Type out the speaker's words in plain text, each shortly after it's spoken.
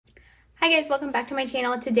Hi guys, welcome back to my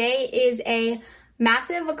channel. Today is a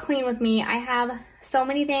massive clean with me. I have so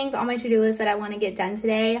many things on my to-do list that I want to get done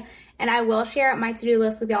today, and I will share my to-do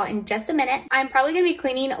list with y'all in just a minute. I'm probably going to be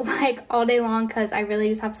cleaning like all day long because I really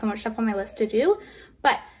just have so much stuff on my list to do,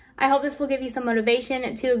 but I hope this will give you some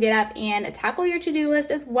motivation to get up and tackle your to-do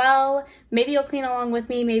list as well. Maybe you'll clean along with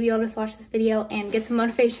me, maybe you'll just watch this video and get some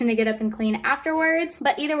motivation to get up and clean afterwards.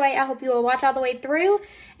 But either way, I hope you will watch all the way through,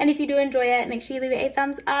 and if you do enjoy it, make sure you leave it a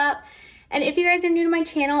thumbs up. And if you guys are new to my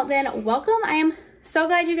channel, then welcome. I am so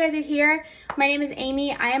glad you guys are here. My name is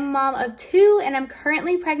Amy. I am a mom of 2, and I'm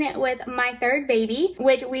currently pregnant with my 3rd baby,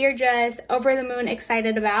 which we are just over the moon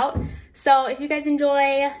excited about. So if you guys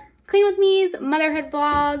enjoy clean with me's, motherhood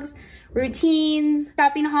vlogs, routines,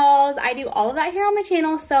 shopping hauls, I do all of that here on my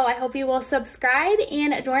channel. So I hope you will subscribe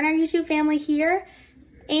and join our YouTube family here.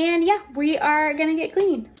 And yeah, we are gonna get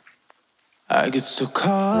cleaning. I get so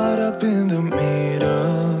caught up in the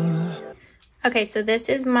middle. Okay, so this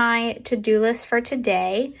is my to-do list for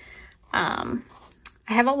today. I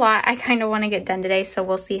have a lot I kind of want to get done today, so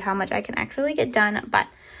we'll see how much I can actually get done. But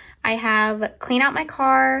I have clean out my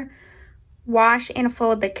car, wash and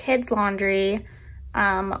fold the kids' laundry,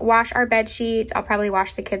 wash our bed sheets. I'll probably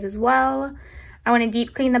wash the kids as well. I want to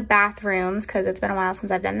deep clean the bathrooms because it's been a while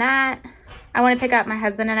since I've done that. I want to pick up my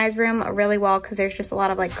husband and I's room really well because there's just a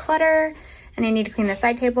lot of like clutter, and I need to clean the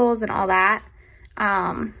side tables and all that.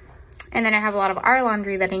 And then I have a lot of our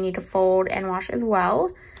laundry that I need to fold and wash as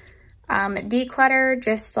well. Declutter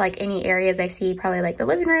just like any areas I see, probably like the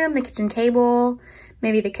living room, the kitchen table,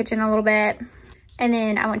 maybe the kitchen a little bit. And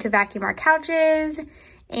then I want to vacuum our couches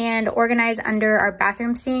and organize under our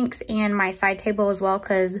bathroom sinks and my side table as well,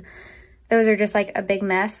 because those are just like a big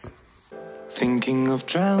mess. Thinking of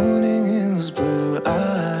drowning in those blue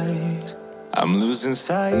eyes. I'm losing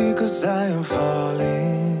sight cause I am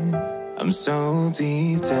falling. I'm so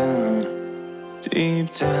deep down, and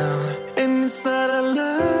it's not a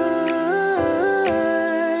lie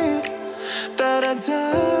that I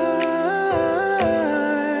die.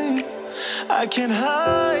 I can't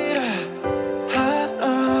hide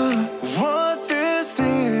what this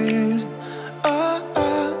is.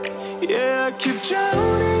 Yeah, I keep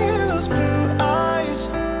drowning in those blue eyes,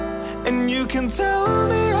 and you can tell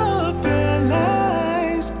me all of your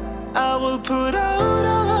lies. I will put out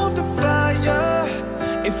all of the fire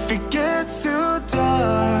if it gets too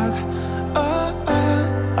dark.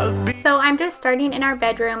 I'll be. So I'm just starting in our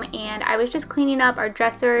bedroom, and I was just cleaning up our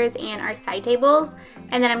dressers and our side tables,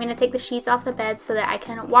 and then I'm going to take the sheets off the bed so that I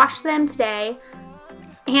can wash them today.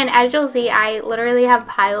 And as you'll see, I literally have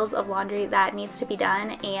piles of laundry that needs to be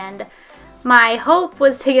done, and my hope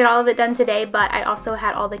was to get all of it done today, but I also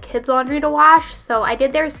had all the kids' laundry to wash, so I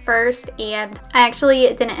did theirs first, and I actually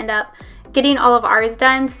didn't end up getting all of ours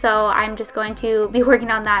done, so I'm just going to be working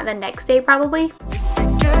on that the next day probably.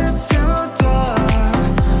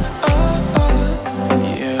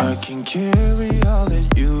 Yeah, I can carry all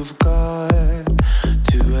that you've got.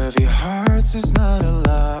 2 heavy hearts is not a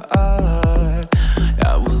lie.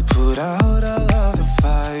 I will put out all of the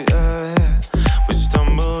fire. We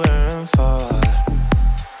stumble and fall,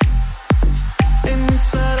 and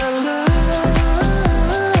it's not a lie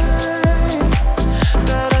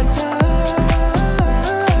that I die.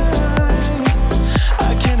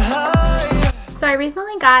 I can hide. So I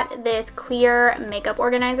recently got this clear makeup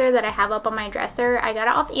organizer that I have up on my dresser. I got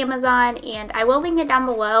it off Amazon, and I will link it down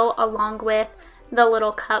below along with the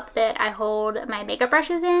little cup that I hold my makeup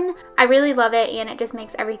brushes in. I really love it, and it just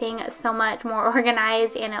makes everything so much more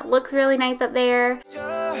organized, and it looks really nice up there.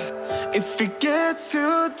 If it gets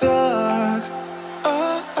too dark,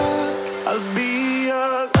 I'll be your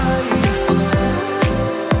light.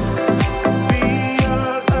 Be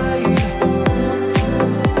your light.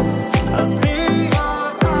 I'll be your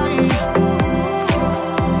light.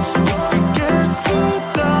 If it gets too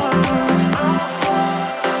dark,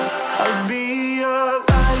 I'll be your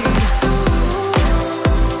light.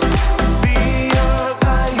 Be your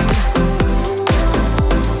light.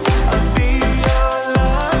 I'll be your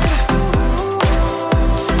light.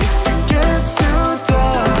 If it gets too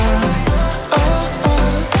dark,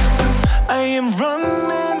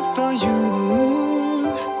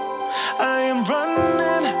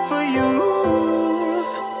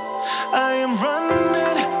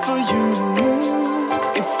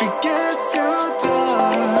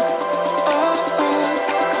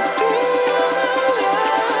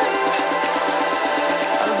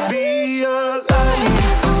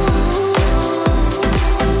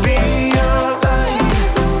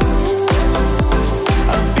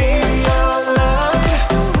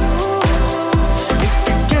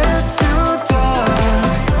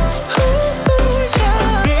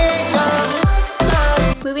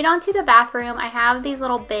 moving on to the bathroom, I have these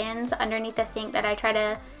little bins underneath the sink that I try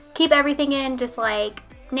to keep everything in, just like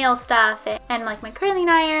nail stuff and like my curling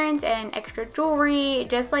irons and extra jewelry,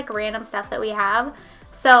 just like random stuff that we have.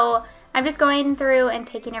 So I'm just going through and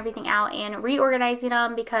taking everything out and reorganizing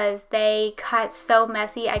them because they got so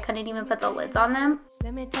messy I couldn't even put the lids on them.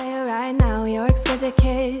 Let me tell you right now, your exquisite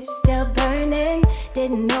kiss still burning.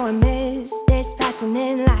 Didn't know I missed this passion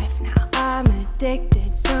in life. Now I'm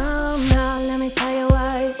addicted somehow. Let me tell you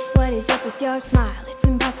what is up with your smile. It's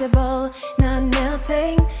impossible, not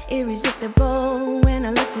melting, irresistible. When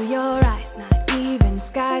I look through your eyes, not even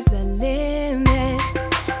sky's the limit.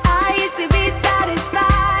 I used to be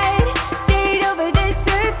satisfied, stayed over the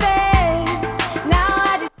surface. Now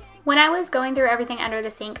I just... When I was going through everything under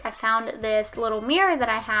the sink, I found this little mirror that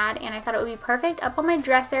I had, and I thought it would be perfect up on my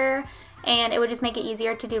dresser, and it would just make it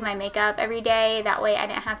easier to do my makeup every day. That way I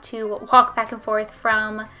didn't have to walk back and forth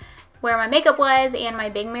from where my makeup was and my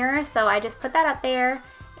big mirror. So I just put that up there,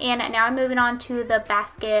 and now I'm moving on to the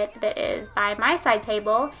basket that is by my side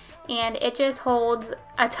table, and it just holds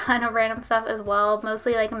a ton of random stuff as well,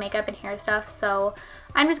 mostly like makeup and hair stuff. So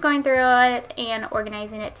I'm just going through it and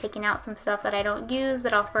organizing it, taking out some stuff that I don't use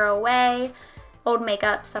that I'll throw away, old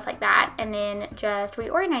makeup, stuff like that, and then just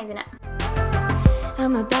reorganizing it.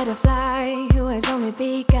 I'm a butterfly who has only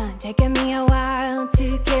begun, taking me a while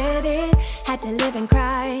to get it. Had to live and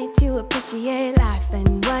cry to appreciate life,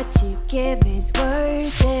 and what you give is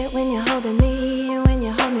worth it. When you're holding me, when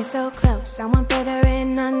you hold me so close, I want further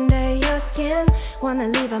in under your skin. Wanna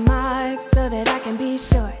leave a mark so that I can be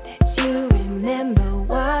sure that you remember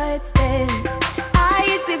what's been. I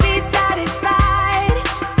used to be satisfied,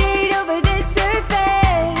 stayed over the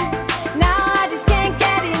surface. Now I just can't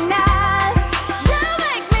get enough.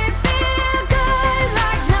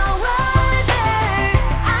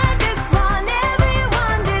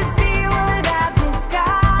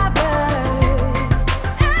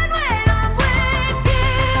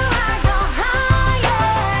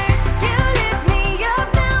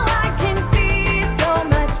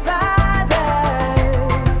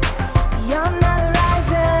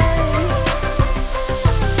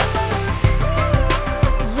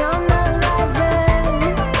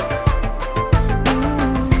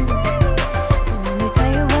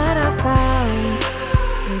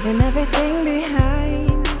 Everything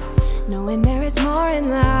behind, knowing there is more in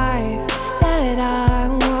life that I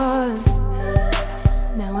want.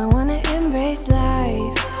 Now I wanna embrace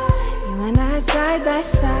life, you and I side by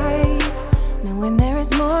side, knowing there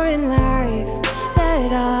is more in life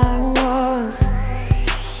that I want.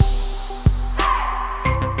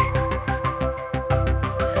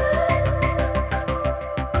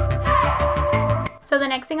 So the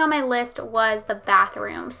next thing on my list was the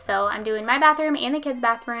bathroom. So I'm doing my bathroom and the kids'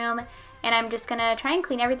 bathroom, and I'm just gonna try and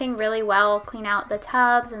clean everything really well, clean out the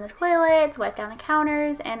tubs and the toilets, wipe down the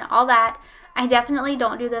counters and all that. I definitely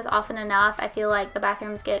don't do this often enough. I feel like the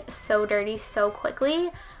bathrooms get so dirty so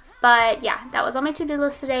quickly. But yeah, that was on my to-do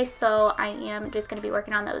list today, so I am just gonna be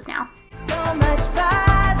working on those now. So much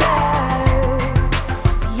farther,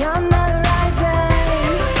 you're not rising.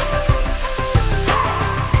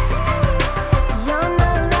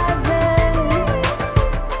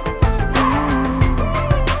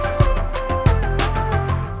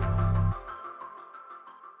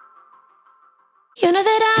 You know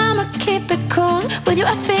that I'ma keep it cool. With you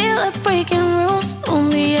I feel like breaking rules. On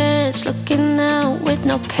the edge, looking out with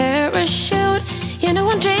no parachute. You know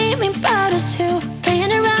I'm dreaming about us two,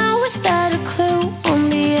 playing around without a clue. On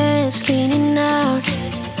the edge, cleaning out.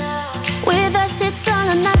 With us it's all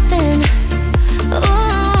or nothing.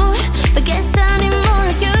 Ooh, but guess I need more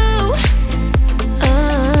of you.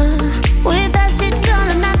 With us it's all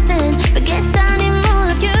or nothing, but guess I need more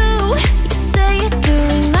of you. You say it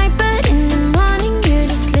during night, but in the morning you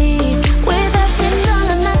just leave. With us it's all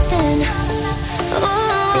or nothing.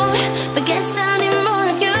 Ooh, but guess I need more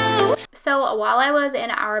of you. So while I was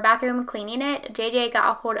in our bathroom cleaning it, JJ got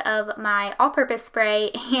a hold of my all-purpose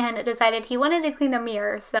spray and decided he wanted to clean the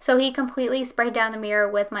mirror. So he completely sprayed down the mirror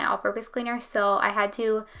with my all-purpose cleaner, so I had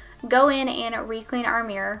to go in and re-clean our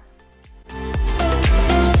mirror.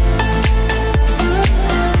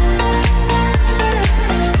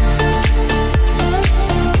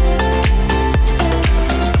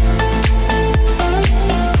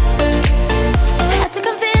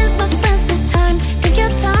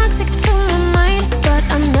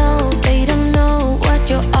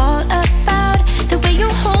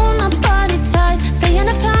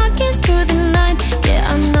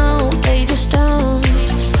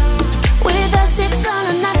 With us it's all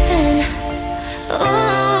or nothing.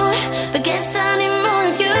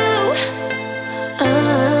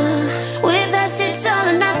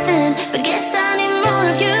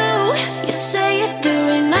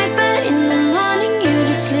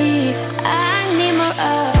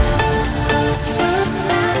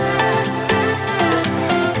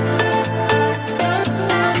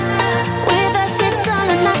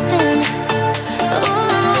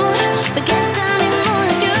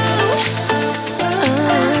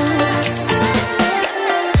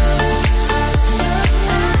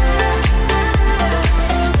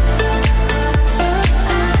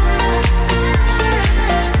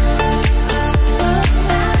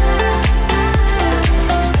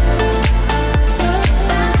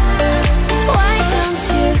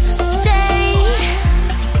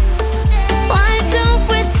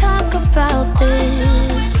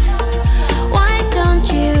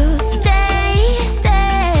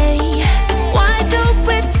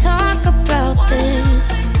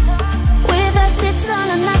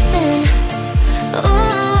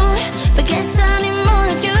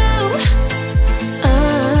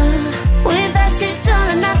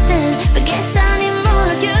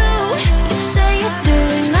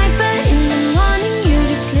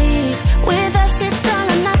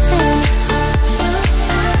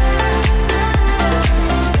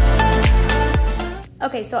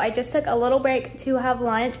 Okay, so I just took a little break to have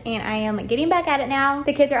lunch and I am getting back at it now.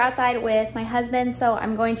 The kids are outside with my husband, so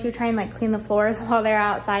I'm going to try and like clean the floors while they're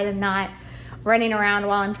outside and not running around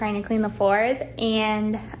while I'm trying to clean the floors.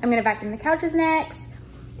 And I'm gonna vacuum the couches next.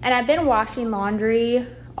 And I've been washing laundry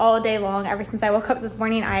all day long. Ever since I woke up this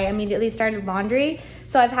morning, I immediately started laundry.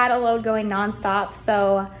 So I've had a load going nonstop.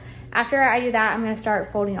 So after I do that, I'm gonna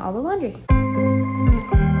start folding all the laundry.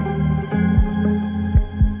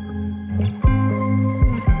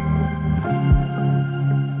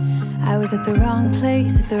 I was at the wrong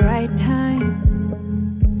place at the right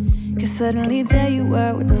time, 'cause suddenly there you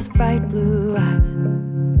were with those bright blue eyes.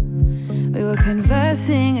 We were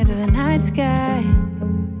conversing under the night sky,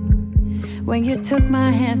 when you took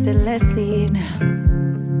my hand, said let's leave now.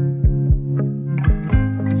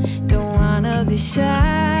 Don't wanna be shy,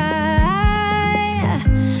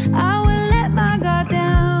 I will let my guard down.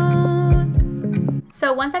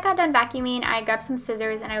 So once I got done vacuuming, I grabbed some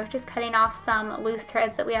scissors and I was just cutting off some loose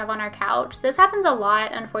threads that we have on our couch. This happens a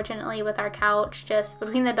lot, unfortunately, with our couch, just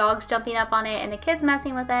between the dogs jumping up on it and the kids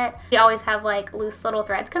messing with it. We always have like loose little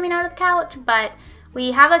threads coming out of the couch, but we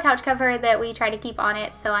have a couch cover that we try to keep on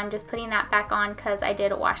it, so I'm just putting that back on because I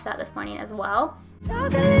did wash that this morning as well.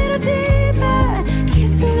 Talk a little deeper,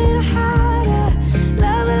 kiss a little harder,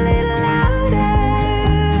 love a little louder,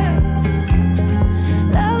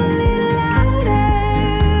 love a little louder.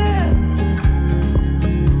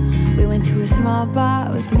 We went to a small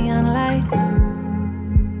bar with neon lights,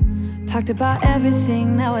 talked about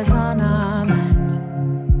everything that was on our minds.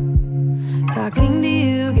 Talking to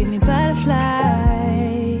you gave me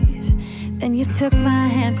butterflies, then you took my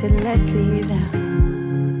hand, said let's leave now.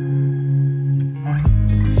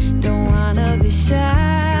 Don't wanna be shy,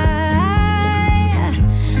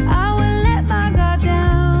 I will let my guard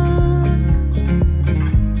down.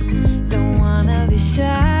 Don't wanna be shy,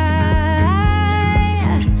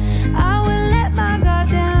 I will let my guard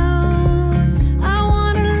down. I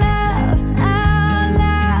wanna laugh out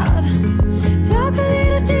loud, talk a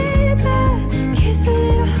little deeper, kiss a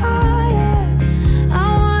little harder.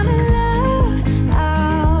 I wanna laugh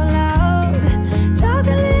out loud, talk a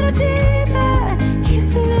little deeper,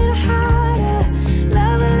 kiss a little harder,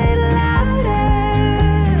 love a little louder,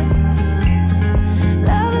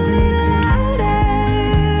 love a little louder,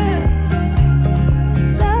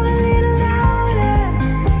 love a little louder,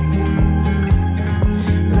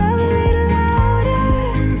 love a little louder,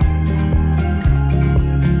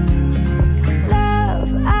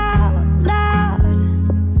 love out loud,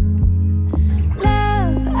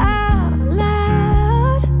 love out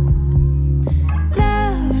loud,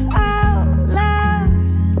 love out loud,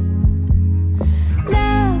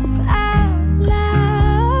 love out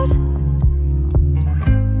loud.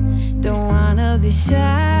 Don't wanna be shy,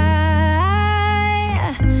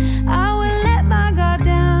 I will let my guard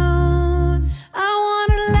down. I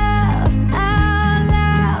wanna laugh out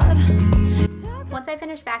loud. Once I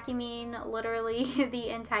finish vacuuming literally the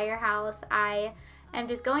entire house, I am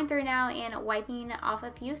just going through now and wiping off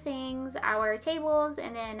a few things, our tables,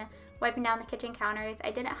 and then wiping down the kitchen counters. I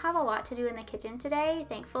didn't have a lot to do in the kitchen today,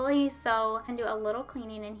 thankfully, so I can do a little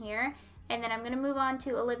cleaning in here. And then I'm going to move on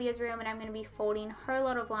to Olivia's room and I'm going to be folding her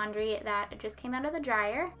load of laundry that just came out of the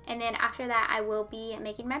dryer. And then after that, I will be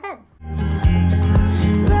making my bed.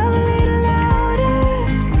 Love a little louder,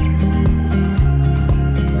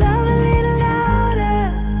 love a little louder.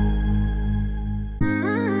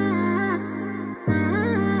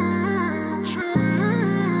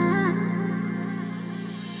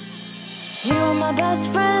 You were my best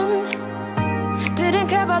friend, didn't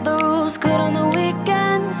care about the rules, good on the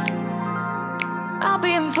weekends. I'll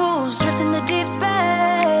be in fools, drifting to deep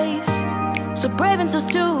space, so brave and so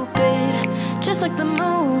stupid, just like the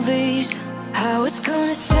movies. I was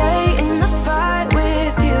gonna stay in the fight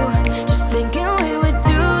with you, just thinking we would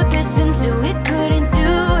do this until we couldn't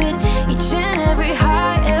do it. Each and every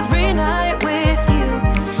high, every night with you,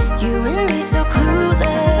 you and me so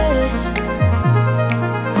clueless.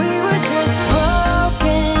 We were just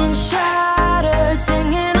broken, shattered,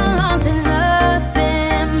 singing along to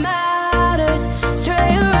nothing matters,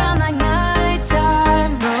 stray around like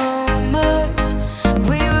nighttime rumors.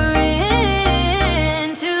 We were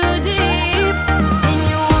in too deep, in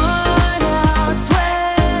your worn out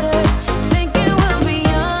sweater,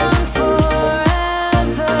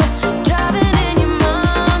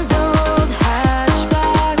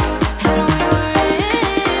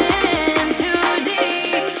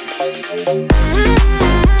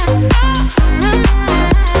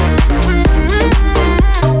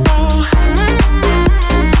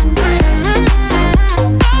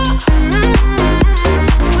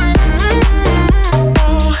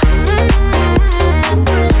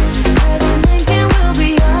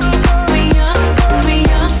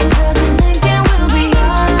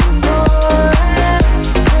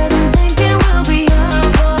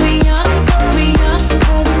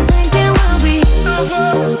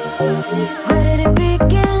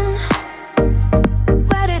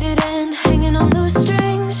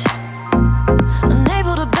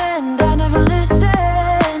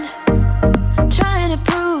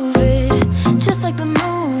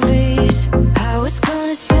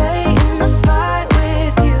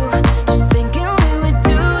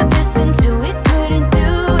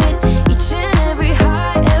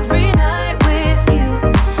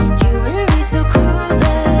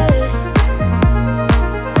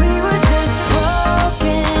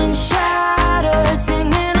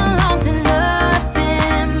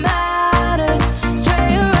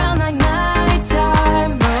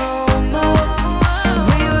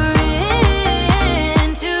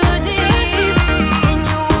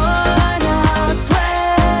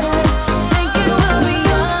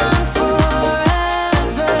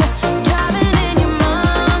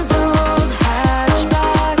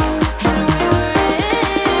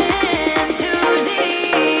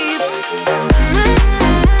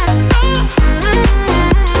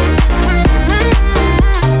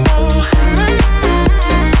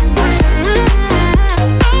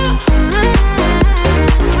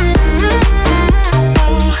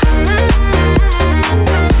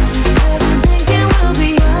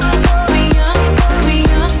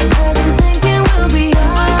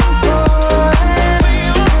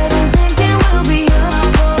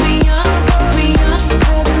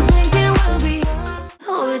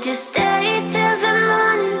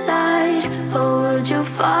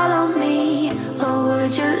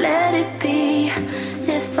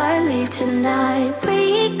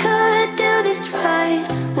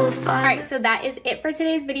 so that is it for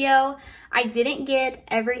today's video. I didn't get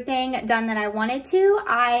everything done that I wanted to.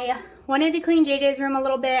 I wanted to clean JJ's room a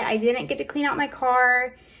little bit. I didn't get to clean out my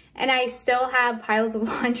car, and I still have piles of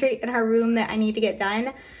laundry in our room that I need to get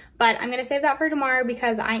done. But I'm gonna save that for tomorrow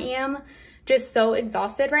because I am just so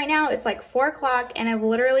exhausted right now. It's like 4 o'clock and I've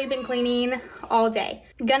literally been cleaning all day.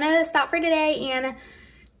 Gonna stop for today and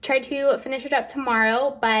try to finish it up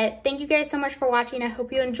tomorrow. But thank you guys so much for watching. I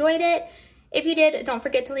hope you enjoyed it. If you did, don't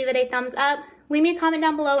forget to leave it a thumbs up. Leave me a comment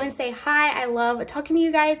down below and say hi. I love talking to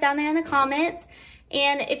you guys down there in the comments.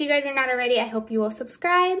 And if you guys are not already, I hope you will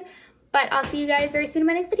subscribe. But I'll see you guys very soon in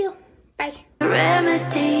my next video. Bye.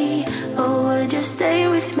 Remedy, or would you stay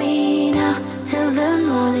with me now till the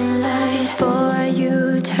morning light? Before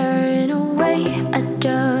you turn away, I